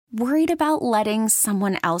Worried about letting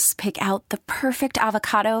someone else pick out the perfect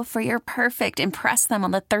avocado for your perfect impress them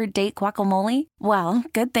on the third date guacamole? Well,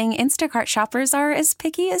 good thing Instacart shoppers are as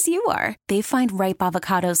picky as you are. They find ripe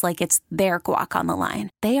avocados like it's their guac on the line.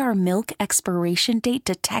 They are milk expiration date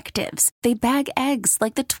detectives. They bag eggs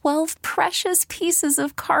like the 12 precious pieces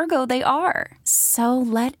of cargo they are. So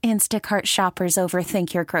let Instacart shoppers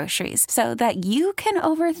overthink your groceries so that you can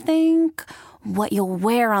overthink what you'll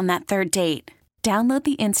wear on that third date. Download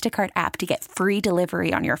the Instacart app to get free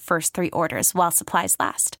delivery on your first 3 orders while supplies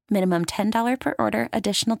last. Minimum $10 per order.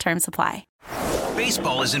 Additional terms apply.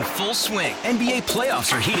 Baseball is in full swing. NBA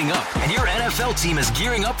playoffs are heating up, and your NFL team is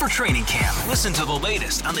gearing up for training camp. Listen to the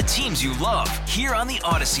latest on the teams you love here on the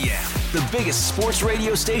Odyssey app. The biggest sports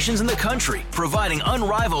radio stations in the country, providing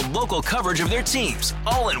unrivaled local coverage of their teams,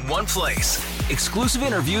 all in one place. Exclusive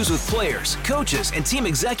interviews with players, coaches, and team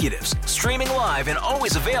executives, streaming live and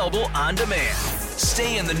always available on demand.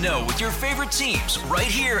 Stay in the know with your favorite teams right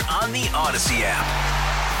here on the Odyssey app.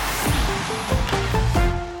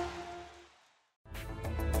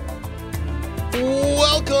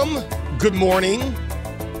 Welcome. Good morning.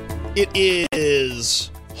 It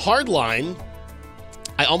is Hardline.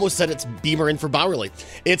 I almost said it's Beamer in for Bowerly.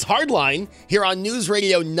 It's Hardline here on News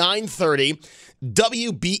Radio 930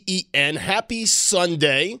 WBEN. Happy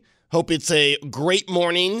Sunday. Hope it's a great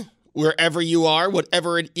morning wherever you are,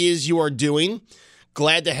 whatever it is you are doing.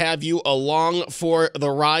 Glad to have you along for the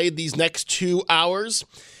ride these next 2 hours.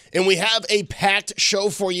 And we have a packed show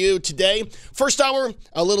for you today. First hour,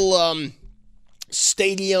 a little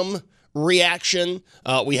stadium reaction.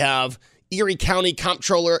 We have Erie County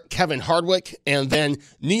Comptroller Kevin Hardwick and then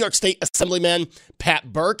New York State Assemblyman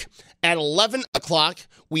Pat Burke. At 11 o'clock,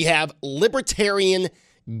 we have Libertarian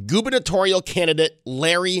gubernatorial candidate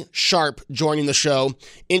Larry Sharp joining the show,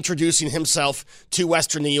 introducing himself to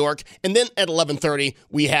Western New York. And then at 11:30,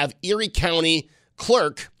 we have Erie County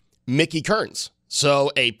Clerk Mickey Kearns.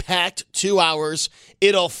 So a packed 2 hours.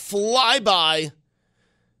 It'll fly by,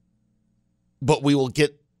 but we will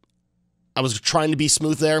get, I was trying to be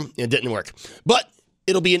smooth there. It didn't work. But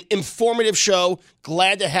it'll be an informative show.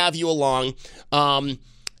 Glad to have you along.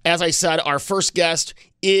 As I said, our first guest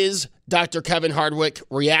is Dr. Kevin Hardwick.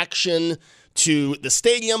 Reaction to the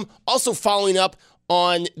stadium. Also following up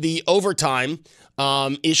on the overtime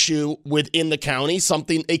issue within the county.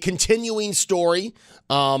 A continuing story.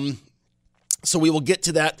 So we will get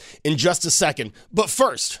to that in just a second. But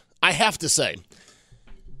first, I have to say,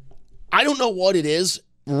 I don't know what it is.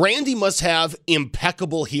 Randy must have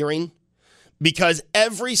impeccable hearing because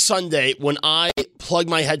every Sunday when I plug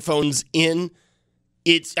my headphones in,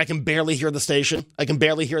 I can barely hear the station. I can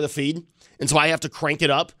barely hear the feed. And so I have to crank it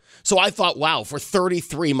up. So I thought, wow, for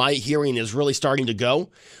 33, my hearing is really starting to go.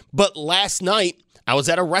 But last night, I was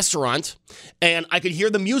at a restaurant and I could hear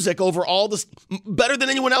the music over all this better than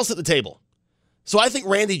anyone else at the table. So I think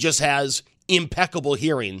Randy just has impeccable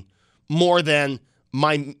hearing more than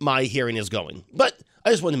my hearing is going. But I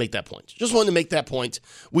just wanted to make that point.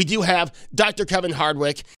 We do have Dr. Kevin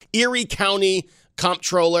Hardwick, Erie County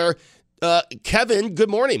Comptroller. Kevin, good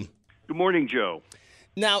morning. Good morning, Joe.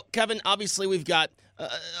 Now, Kevin, obviously we've got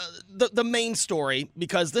the main story,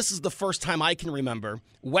 because this is the first time I can remember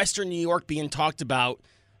Western New York being talked about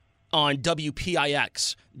on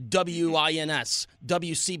WPIX, WINS,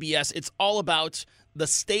 WCBS. It's all about the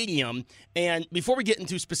stadium. And before we get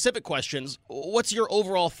into specific questions, what's your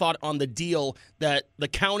overall thought on the deal that the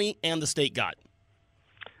county and the state got?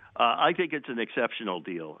 I think it's an exceptional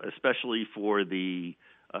deal, especially for the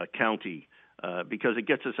county, because it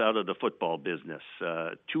gets us out of the football business.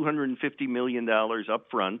 $250 million up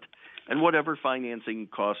front, and whatever financing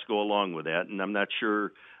costs go along with that. And I'm not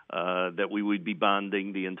sure that we would be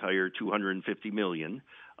bonding the entire $250 million.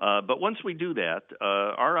 But once we do that,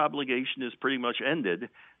 our obligation is pretty much ended,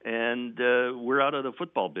 and we're out of the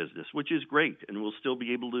football business, which is great. And we'll still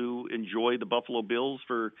be able to enjoy the Buffalo Bills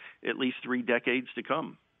for at least 3 decades to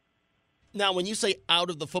come. Now, when you say out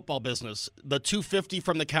of the football business, the $250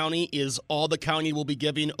 from the county is all the county will be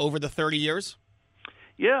giving over the 30 years?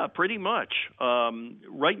 Yeah, pretty much.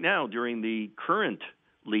 Right now, during the current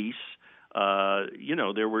lease,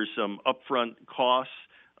 there were some upfront costs,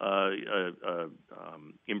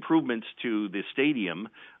 improvements to the stadium,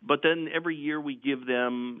 but then every year we give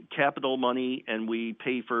them capital money and we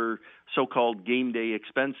pay for so-called game day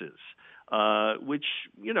expenses, which,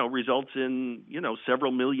 results in,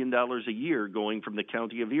 several $1 million a year going from the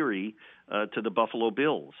county of Erie to the Buffalo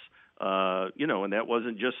Bills. And that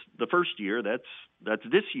wasn't just the first year. That's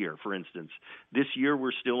this year, for instance. This year,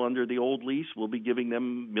 we're still under the old lease. We'll be giving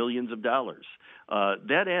them millions of dollars.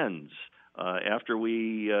 That ends after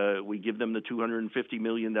we give them the $250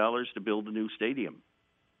 million to build a new stadium.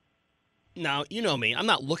 Now, you know me, I'm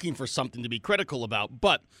not looking for something to be critical about,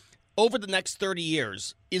 but over the next 30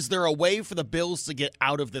 years, is there a way for the Bills to get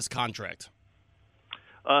out of this contract?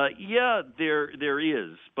 Yeah, there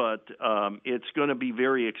is, but it's going to be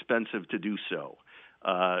very expensive to do so.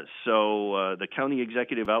 So the county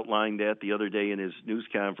executive outlined that the other day in his news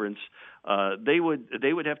conference. They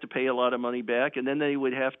would have to pay a lot of money back, and then they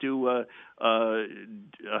would have to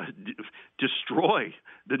destroy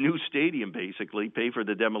the new stadium, basically, pay for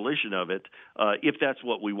the demolition of it. If that's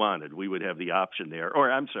what we wanted, we would have the option there.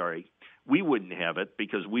 Or I'm sorry, we wouldn't have it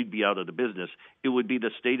because we'd be out of the business. It would be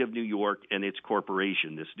the state of New York and its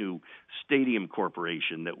corporation, this new stadium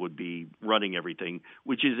corporation that would be running everything,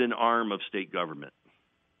 which is an arm of state government.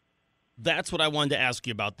 That's what I wanted to ask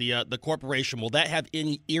you about, the corporation. Will that have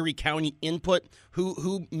any Erie County input?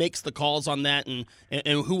 Who makes the calls on that, and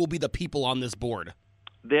who will be the people on this board?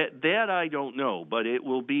 That I don't know, but it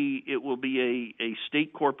will be a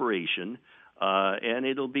state corporation, and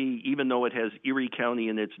it'll be, even though it has Erie County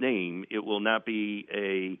in its name, it will not be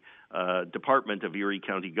a department of Erie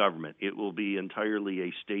County government. It will be entirely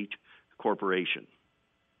a state corporation.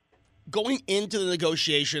 Going into the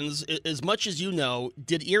negotiations, as much as you know,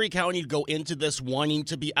 did Erie County go into this wanting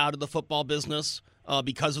to be out of the football business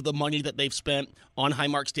because of the money that they've spent on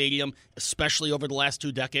Highmark Stadium, especially over the last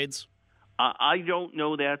 2 decades? I don't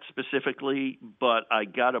know that specifically, but I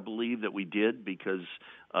got to believe that we did because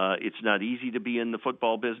it's not easy to be in the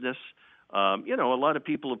football business. A lot of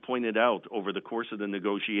people have pointed out over the course of the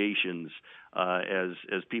negotiations,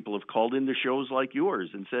 as people have called into shows like yours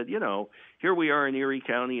and said, here we are in Erie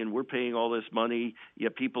County and we're paying all this money,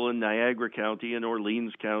 yet people in Niagara County and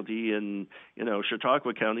Orleans County and,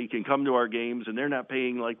 Chautauqua County can come to our games and they're not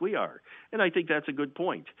paying like we are. And I think that's a good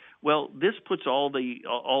point. Well, this puts all the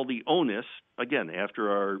onus, again, after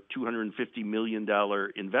our $250 million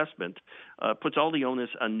investment, puts all the onus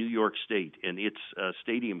on New York State and its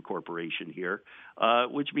stadium corporation here,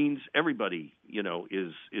 which means everybody,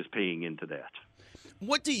 is paying into that.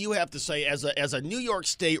 What do you have to say as a New York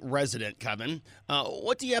State resident, Kevin?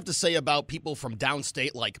 What do you have to say about people from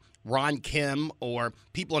downstate like Ron Kim or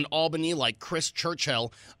people in Albany like Chris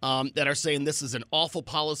Churchill that are saying this is an awful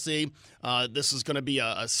policy, this is going to be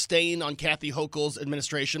a stain on Kathy Hochul's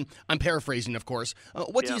administration? I'm paraphrasing, of course.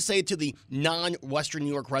 What do you say to the non-Western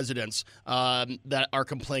New York residents that are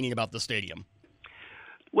complaining about the stadium?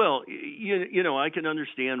 Well, I can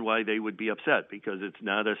understand why they would be upset because it's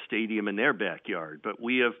not a stadium in their backyard. But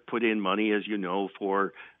we have put in money, as you know,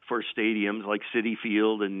 for stadiums like Citi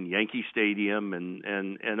Field and Yankee Stadium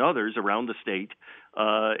and others around the state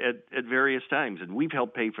at various times. And we've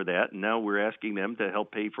helped pay for that, and now we're asking them to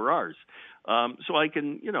help pay for ours. So I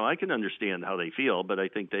can understand how they feel, but I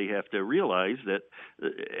think they have to realize that,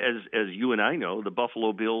 as you and I know, the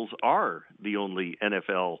Buffalo Bills are the only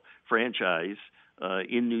NFL franchise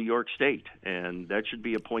in New York State, and that should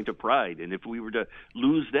be a point of pride. And if we were to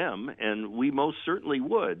lose them, and we most certainly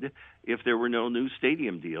would if there were no new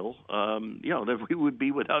stadium deal, then we would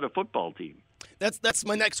be without a football team. That's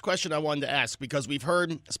my next question I wanted to ask, because we've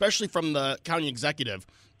heard, especially from the county executive,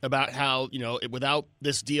 about how, without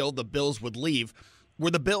this deal, the Bills would leave.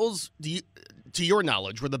 Were the Bills, to your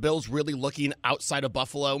knowledge, were the Bills really looking outside of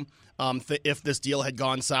Buffalo if this deal had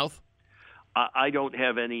gone south? I don't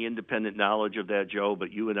have any independent knowledge of that, Joe,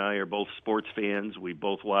 but you and I are both sports fans. We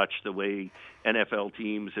both watch the way NFL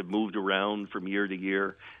teams have moved around from year to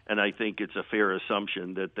year, and I think it's a fair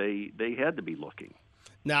assumption that they had to be looking.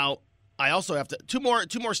 Now, I also have to two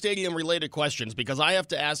more stadium-related questions, because I have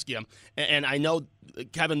to ask you, and I know,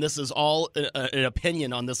 Kevin, this is all an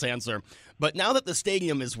opinion on this answer, but now that the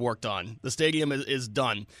stadium is worked on, the stadium is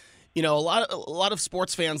done, a lot of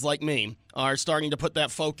sports fans like me are starting to put that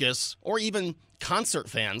focus, or even concert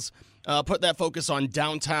fans, put that focus on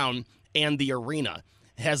downtown and the arena.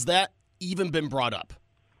 Has that even been brought up?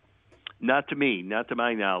 Not to me, not to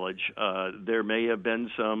my knowledge. There may have been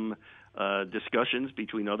some discussions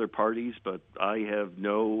between other parties, but I have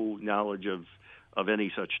no knowledge of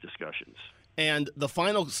any such discussions. And the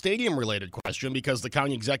final stadium-related question, because the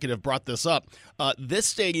county executive brought this up, this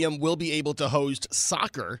stadium will be able to host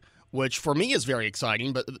soccer, which for me is very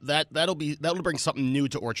exciting, but that'll bring something new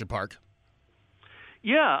to Orchard Park.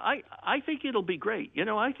 Yeah, I think it'll be great.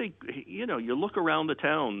 I think, you look around the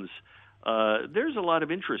towns, there's a lot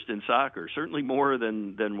of interest in soccer, certainly more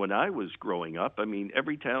than when I was growing up. I mean,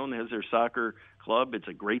 every town has their soccer club. It's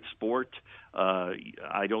a great sport.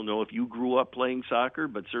 I don't know if you grew up playing soccer,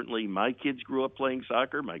 but certainly my kids grew up playing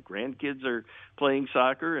soccer. My grandkids are playing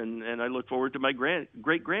soccer, and I look forward to my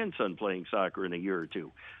great-grandson playing soccer in a year or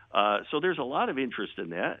two. So there's a lot of interest in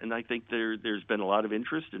that, and I think there's been a lot of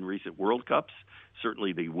interest in recent World Cups,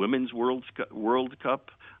 certainly the Women's World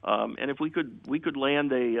Cup. And if we could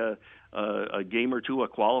land a game or two, a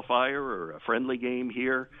qualifier or a friendly game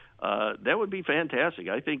here, that would be fantastic.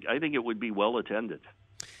 I think it would be well attended.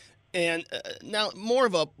 And now, more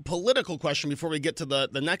of a political question before we get to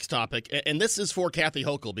the next topic, and this is for Kathy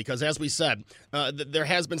Hochul, because as we said, there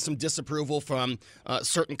has been some disapproval from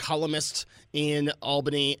certain columnists in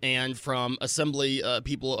Albany and from Assembly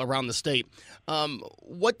people around the state.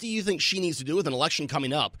 What do you think she needs to do with an election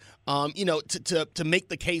coming up, to make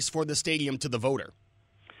the case for the stadium to the voter?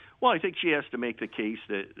 Well, I think she has to make the case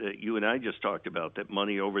that you and I just talked about, that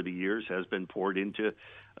money over the years has been poured into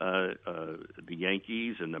the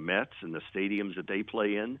Yankees and the Mets and the stadiums that they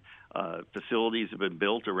play in. Facilities have been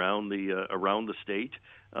built around the state,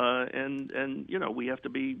 and we have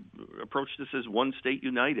to approach this as one state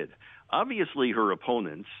united. Obviously, her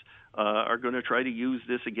opponents are going to try to use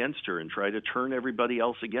this against her and try to turn everybody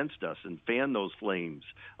else against us and fan those flames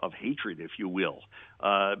of hatred, if you will,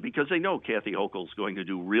 because they know Kathy Hochul is going to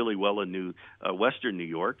do really well in Western New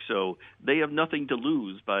York, so they have nothing to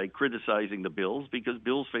lose by criticizing the Bills, because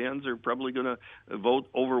Bills fans are probably going to vote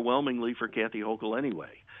overwhelmingly for Kathy Hochul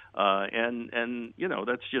anyway. And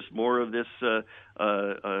that's just more of this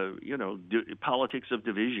politics of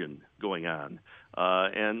division going on. I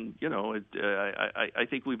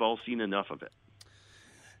think we've all seen enough of it.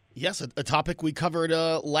 Yes, a topic we covered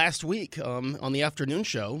last week on the afternoon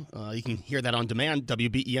show. You can hear that on demand,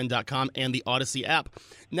 WBEN.com and the Odyssey app.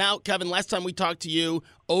 Now, Kevin, last time we talked to you,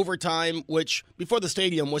 overtime, which before the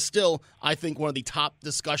stadium was still, I think, one of the top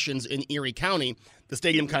discussions in Erie County. The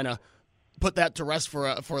stadium kind of put that to rest for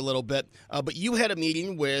a little bit. But you had a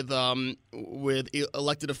meeting with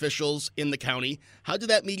elected officials in the county. How did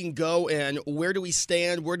that meeting go, and where do we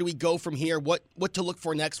stand? Where do we go from here? What to look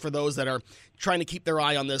for next for those that are trying to keep their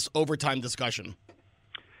eye on this overtime discussion?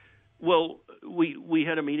 Well, we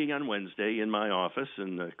had a meeting on Wednesday in my office,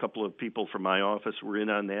 and a couple of people from my office were in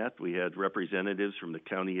on that. We had representatives from the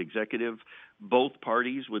county executive, both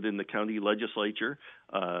parties within the county legislature.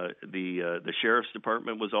 The sheriff's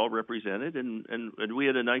department was all represented, and we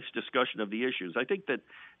had a nice discussion of the issues. I think that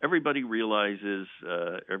everybody realized in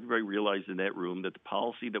that room that the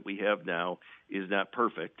policy that we have now is not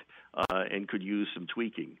perfect and could use some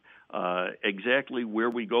tweaking. Exactly where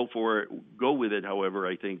we go with it, however,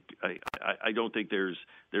 I don't think there's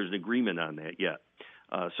an agreement on that yet.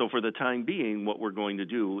 So for the time being, what we're going to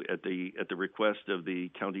do at the request of the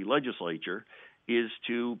county legislature is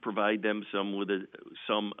to provide them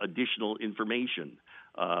some additional information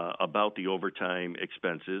about the overtime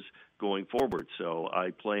expenses going forward. So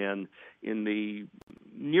I plan in the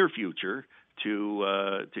near future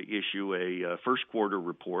to issue a first quarter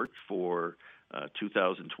report for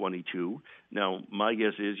 2022. Now, my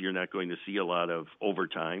guess is you're not going to see a lot of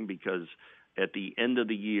overtime, because at the end of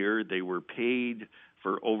the year, they were paid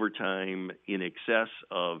for overtime in excess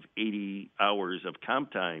of 80 hours of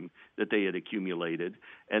comp time that they had accumulated,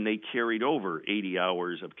 and they carried over 80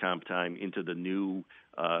 hours of comp time into the new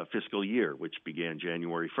fiscal year, which began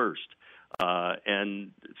January 1st.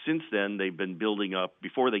 And since then, they've been building up.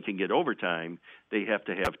 Before they can get overtime, they have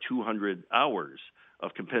to have 200 hours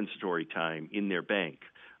of compensatory time in their bank.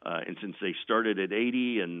 And since they started at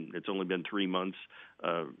 80 and it's only been 3 months,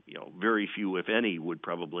 very few, if any, would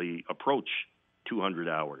probably approach 200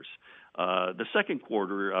 hours. The second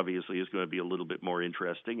quarter, obviously, is going to be a little bit more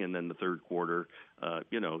interesting, and then the third quarter,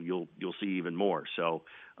 you'll see even more. So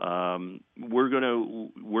we're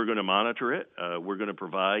going to monitor it. We're going to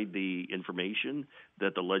provide the information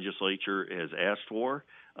that the legislature has asked for,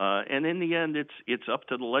 and in the end, it's up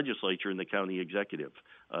to the legislature and the county executive.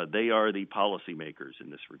 They are the policymakers in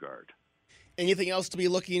this regard. Anything else to be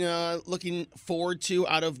looking forward to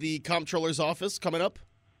out of the comptroller's office coming up?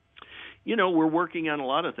 We're working on a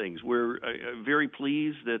lot of things. We're very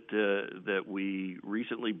pleased that we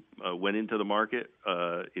recently went into the market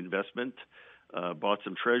investment, bought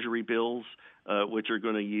some treasury bills, which are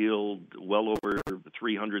going to yield well over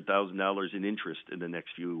 $300,000 in interest in the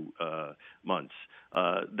next few months.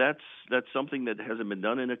 That's something that hasn't been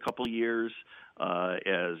done in a couple of years.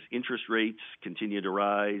 As interest rates continue to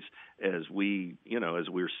rise, as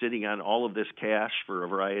we're sitting on all of this cash for a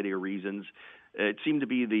variety of reasons, it seemed to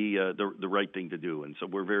be the right thing to do, and so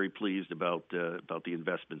we're very pleased about the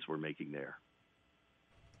investments we're making there.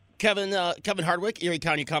 Kevin Hardwick, Erie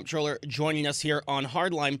County Comptroller, joining us here on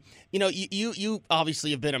Hardline. You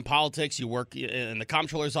obviously have been in politics. You work in the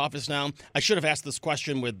Comptroller's office now. I should have asked this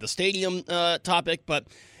question with the stadium topic, but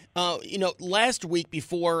Last week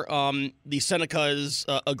before the Senecas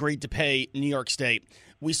agreed to pay New York State,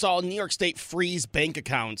 we saw New York State freeze bank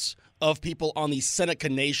accounts of people on the Seneca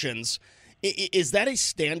nations. Is that a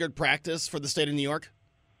standard practice for the state of New York?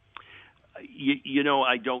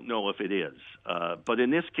 I don't know if it is. But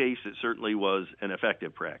in this case, it certainly was an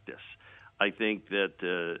effective practice. I think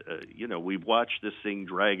that, we've watched this thing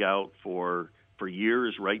drag out for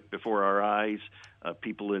years right before our eyes.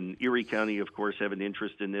 People in Erie County, of course, have an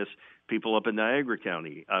interest in this. People up in Niagara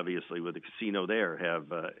County, obviously, with the casino there,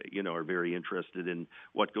 are very interested in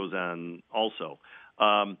what goes on also.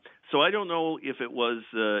 So I don't know if it was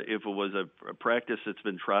a practice that's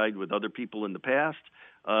been tried with other people in the past,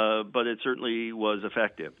 but it certainly was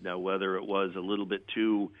effective. Now, whether it was a little bit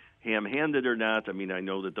too ham-handed or not, I mean, I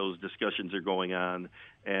know that those discussions are going on,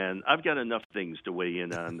 and I've got enough things to weigh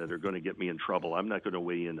in on that are going to get me in trouble. I'm not going to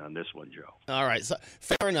weigh in on this one, Joe. All right, so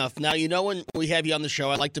fair enough. Now, when we have you on the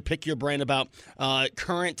show, I like to pick your brain about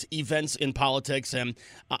current events in politics, and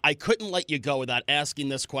I couldn't let you go without asking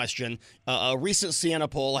this question. A recent Siena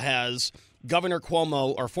poll has Governor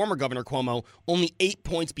Cuomo, or former Governor Cuomo, only 8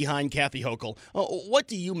 points behind Kathy Hochul. What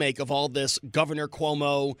do you make of all this Governor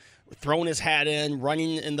Cuomo throwing his hat in,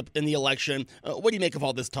 running in the election? What do you make of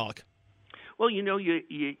all this talk? Well, you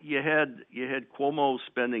had Cuomo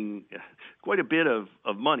spending quite a bit of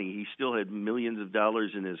money. He still had millions of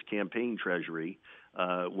dollars in his campaign treasury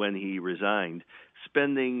when he resigned,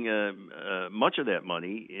 spending much of that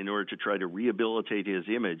money in order to try to rehabilitate his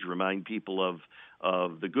image, remind people of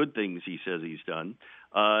the good things he says he's done.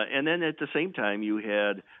 And then at the same time, you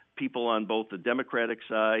had people on both the Democratic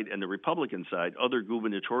side and the Republican side, other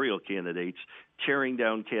gubernatorial candidates, tearing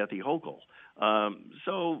down Kathy Hochul.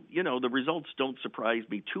 So, the results don't surprise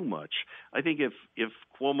me too much. I think if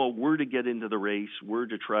Cuomo were to get into the race, were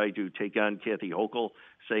to try to take on Kathy Hochul,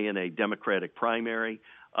 say in a Democratic primary,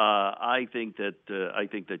 I think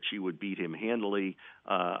that she would beat him handily.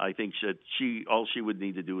 I think that all she would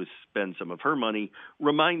need to do is spend some of her money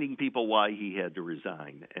reminding people why he had to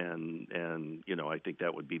resign, and I think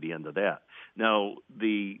that would be the end of that. Now,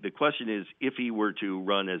 the question is, if he were to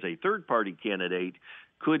run as a third-party candidate,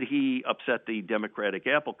 could he upset the Democratic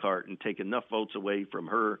apple cart and take enough votes away from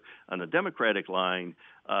her on the Democratic line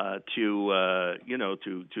to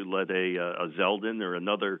let a Zeldin or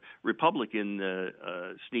another Republican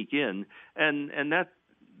sneak in? And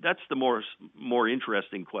that's the more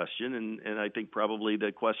interesting question, and I think probably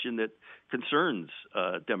the question that concerns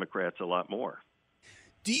Democrats a lot more.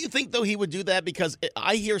 Do you think, though, he would do that? Because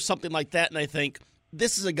I hear something like that, and I think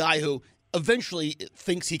this is a guy who eventually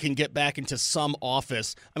thinks he can get back into some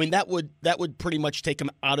office. I mean, that would pretty much take him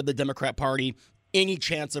out of the Democrat Party, any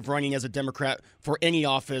chance of running as a Democrat for any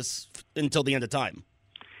office until the end of time.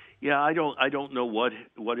 Yeah, I don't know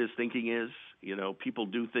what his thinking is. People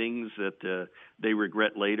do things that they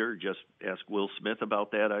regret later. Just ask Will Smith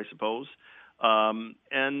about that, I suppose. And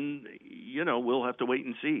we'll have to wait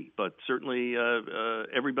and see. But certainly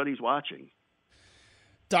everybody's watching.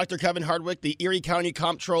 Dr. Kevin Hardwick, the Erie County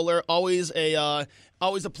Comptroller, always a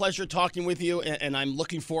pleasure talking with you, and I'm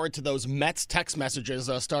looking forward to those Mets text messages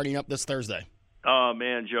starting up this Thursday. Oh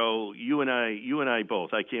man, Joe, you and I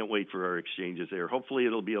both. I can't wait for our exchanges there. Hopefully,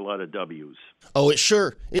 it'll be a lot of W's. Oh, it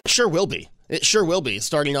sure will be. It sure will be.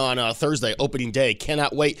 Starting on Thursday, opening day.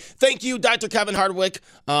 Cannot wait. Thank you, Dr. Kevin Hardwick.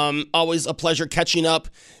 Always a pleasure catching up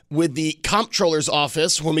with the Comptroller's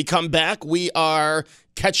office. When we come back, we are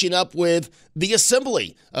catching up with the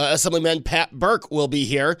Assembly. Assemblyman Pat Burke will be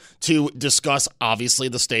here to discuss, obviously,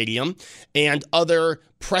 the stadium and other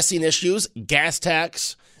pressing issues, gas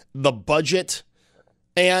tax, the budget,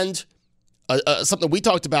 and something we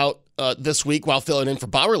talked about this week while filling in for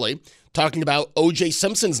Bowerly, talking about O.J.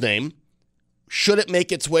 Simpson's name. Should it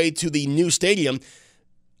make its way to the new stadium?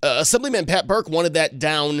 Assemblyman Pat Burke wanted that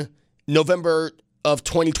down November of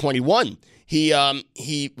 2021. He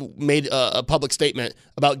made a public statement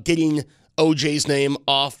about getting O.J.'s name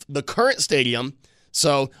off the current stadium.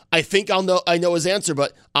 So I think I know his answer,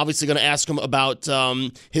 but obviously going to ask him about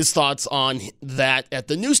his thoughts on that at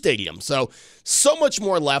the new stadium. So much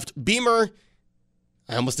more left. Beamer,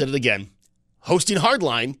 I almost did it again, hosting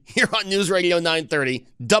Hardline here on News Radio 930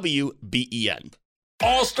 WBEN.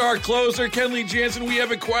 All-star closer Kenley Jansen, we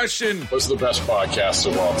have a question. What's the best podcast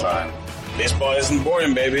of all time? Baseball isn't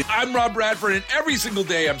boring, baby. I'm Rob Bradford, and every single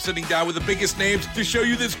day I'm sitting down with the biggest names to show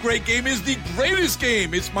you this great game is the greatest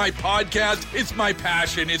game. It's my podcast. It's my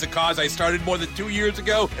passion. It's a cause I started more than 2 years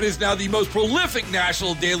ago and is now the most prolific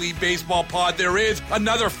national daily baseball pod there is.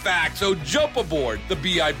 Another fact, so jump aboard the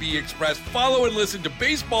BIB Express. Follow and listen to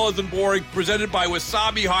Baseball Isn't Boring, presented by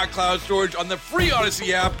Wasabi Hot Cloud Storage on the free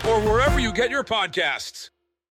Odyssey app or wherever you get your podcasts.